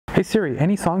Hey Siri,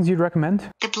 any songs you'd recommend?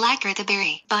 The Blacker the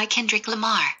Berry by Kendrick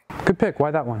Lamar. Good pick, why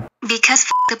that one? Because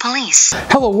the police.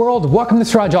 Hello world, welcome to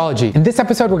Strategy. In this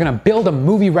episode, we're gonna build a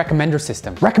movie recommender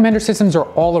system. Recommender systems are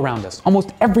all around us.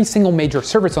 Almost every single major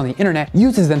service on the internet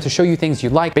uses them to show you things you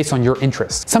like based on your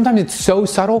interests. Sometimes it's so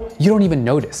subtle, you don't even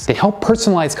notice. They help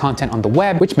personalize content on the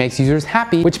web, which makes users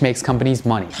happy, which makes companies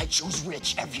money. I choose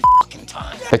rich every fucking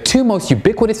time. The two most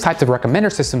ubiquitous types of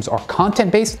recommender systems are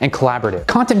content-based and collaborative.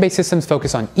 Content-based systems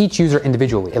focus on each user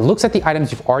individually. It looks at the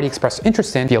items you've already expressed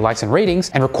interest in via likes and ratings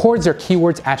and records their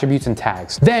keywords, attributes, and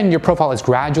tags. Then your profile is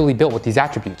gradually built with these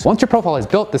attributes. Once your profile is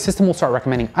built, the system will start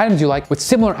recommending items you like with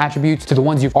similar attributes to the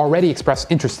ones you've already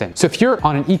expressed interest in. So if you're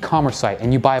on an e-commerce site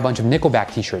and you buy a bunch of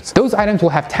Nickelback t-shirts, those items will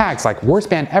have tags like worst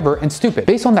band ever and stupid.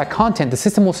 Based on that content, the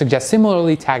system will suggest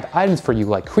similarly tagged items for you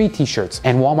like Creed t-shirts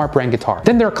and Walmart brand guitar.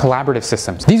 Then there are collaborative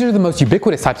systems. These are the most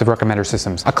ubiquitous types of recommender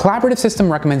systems. A collaborative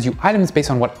system recommends you items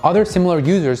based on what other similar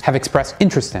users have expressed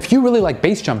interest in. If you really like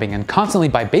base jumping and constantly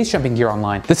buy base jumping gear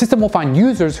online, the system will find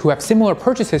users who have similar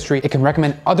purchase history. It can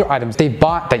recommend other items they've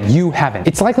bought that you haven't.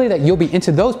 It's likely that you'll be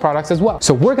into those products as well.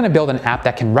 So we're gonna build an app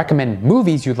that can recommend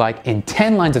movies you'd like in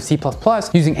 10 lines of C++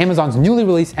 using Amazon's newly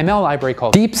released ML library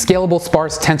called Deep Scalable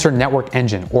Sparse Tensor Network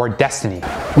Engine, or Destiny.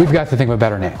 We've got to think of a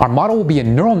better name. Our model will be a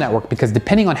neural network because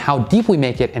depending on how deep we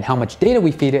make it and how much data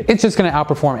we feed it, it's just gonna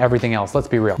outperform everything else, let's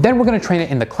be real. Then we're gonna train it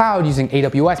in the cloud using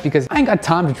AWS because I ain't got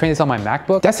time to train this on my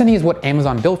MacBook. Destiny is what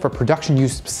Amazon built for production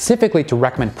use specifically to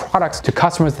recommend products to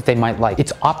customers that they might like.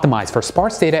 It's optimized for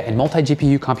sparse data and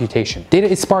multi-GPU computation. Data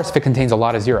is sparse if it contains a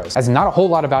lot of zeros, as not a whole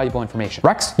lot of valuable information.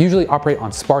 Recs usually operate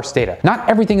on sparse data. Not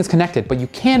everything is connected, but you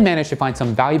can manage to find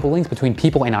some valuable links between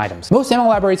people and items. Most ML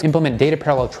libraries implement data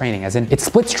parallel training, as in it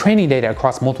splits training data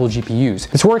across multiple GPUs.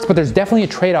 This works, but there's definitely a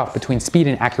trade-off between speed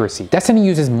and accuracy. Destiny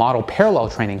uses model parallel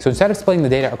training, so instead of splitting the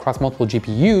data across multiple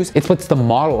GPUs, it splits the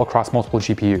model across multiple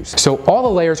GPUs. So all the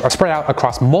layers are spread out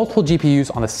across multiple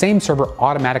GPUs on the same server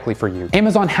automatically for you.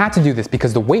 Amazon had to do this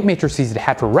because the weight matrices it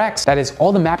had for Recs, that is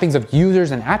all the mappings of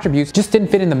users and attributes, just didn't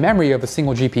fit in the memory of a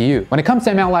single GPU. When it comes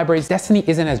to ML libraries, Destiny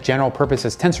isn't as general purpose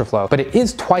as Tensorflow, but it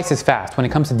is twice as fast when it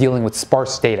comes to dealing with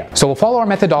sparse data. So we'll follow our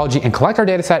methodology and collect our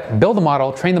dataset, build the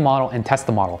model, train the model, and test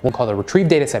the model. We'll call the retrieve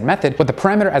dataset method with the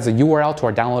parameter as a URL to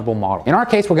our downloadable model. In our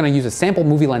case, we're going to use a sample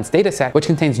MovieLens dataset, which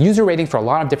contains user ratings for a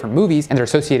lot of different movies and their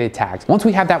associated tags. Once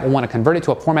we have that, we'll want to convert it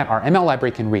to a format our ML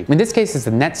library can read. In this case, it's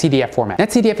the netcdf format.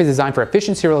 netcdf is designed for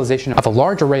efficient serialization of a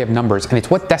large array of numbers, and it's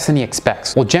what Destiny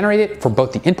expects. We'll generate it for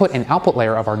both the input and output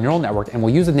layer of our neural network, and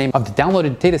we'll use the name of the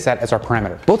downloaded dataset as our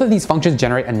parameter. Both of these functions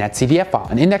generate a netcdf file,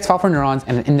 an index file for neurons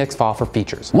and an index file for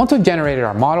features. Once we've generated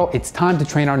our model, it's time to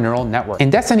train our neural network. In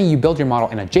Destiny, you build your model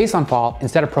in a JSON file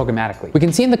instead of programmatically. We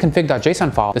can see in the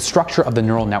config.json file the structure of the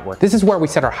neural network. This is where we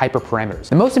set our hyperparameters.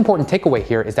 The most important takeaway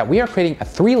here is that we are creating a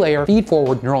 3-layer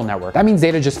feed-forward neural network. That means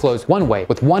data just flows one way,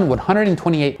 with one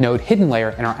 128-node hidden layer,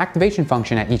 and our activation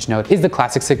function at each node is the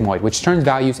classic sigmoid, which turns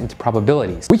values into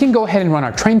probabilities. We can go ahead and run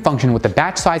our train function with the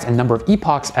batch size and number of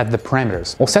epochs as the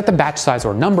parameters. We'll set the batch size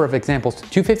or number of examples to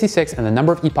 256 and the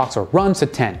number of epochs or runs to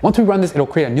 10. Once we run this, it'll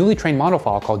create a newly trained model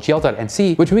file called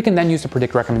gl.nc, which we can then use to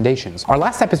predict recommendations. Our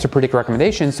last step is to predict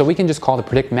recommendations, so we can just call the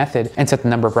predict method and set the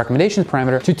number of recommendations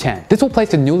parameter to 10. This will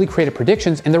place the newly created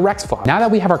predictions in the Recs file. Now that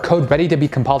we have our code ready to be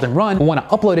compiled and run, we'll want to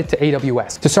upload it to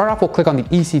AWS. To start off, we'll click on the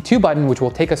EC2 button, which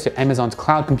will take us to Amazon's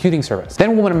cloud computing service.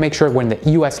 Then we'll want to make sure we're in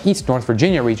the US East North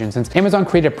Virginia region, since Amazon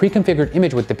created a pre-configured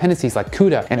image with dependencies like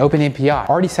CUDA and OpenAPI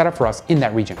already set up for us in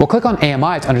that region. We'll click on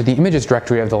AMIs under the images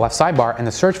directory of the left sidebar and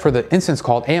the search for the instance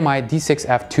called AMI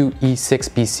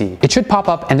D6F2E6BC. It should pop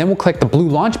up, and then we'll click the blue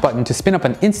launch button to spin up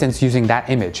an instance using that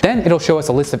image. Then it'll show us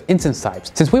a list of instance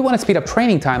types. Since we want to speed up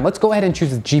training time, let's go ahead and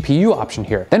choose the GPU option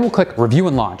here. Then we'll click review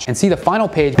and launch and see the final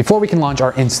page before we can launch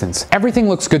our instance. Everything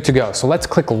looks good to go, so let's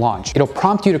click launch. It'll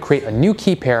prompt you to create a new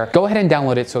key pair. Go ahead and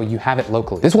download it so you have it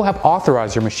locally. This will help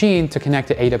authorize your machine to connect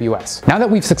to AWS. Now that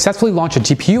we've successfully launched a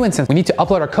GPU instance, we need to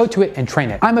upload our code to it and train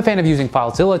it. I'm a fan of using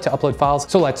FileZilla to upload files,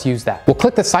 so let's use that. We'll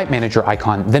click the site manager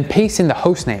icon, then paste in the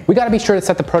host name. We gotta be sure to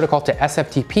set the protocol to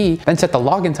SFTP, then set the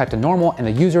login type to normal, and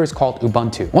the user is called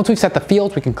Ubuntu. Once we've set the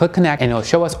fields, we can click connect, and it'll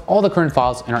show us all the current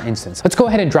files in our instance. Let's go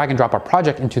ahead and drag and drop our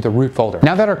project into the root folder.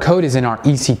 Now that our code is in our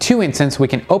EC2 instance, we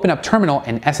can open up terminal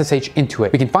and SSH into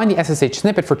it. We can find the SSH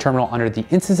snippet for terminal under the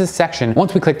instances section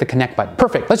once we click the connect button.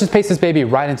 Perfect. Let's just paste this baby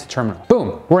right into terminal.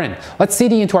 Boom, we're in. Let's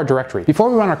CD into our directory. Before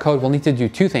we run our code, we'll need to do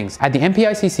two things. Add the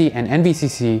MPICC and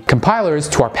NVCC compilers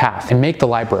to our path and make the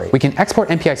library. We can export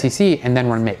MPICC and then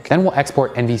run make. Then we'll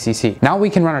export NVCC. Now we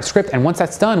can run our script, and once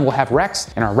that's done, we'll have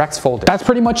Recs in our Recs folder. That's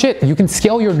pretty much it. You can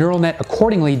scale your neural net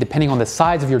accordingly depending on the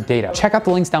size of your data. Check out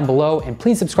the links down below and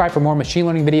please subscribe for more machine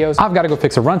learning videos. I've got to go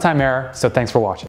fix a runtime error, so thanks for watching.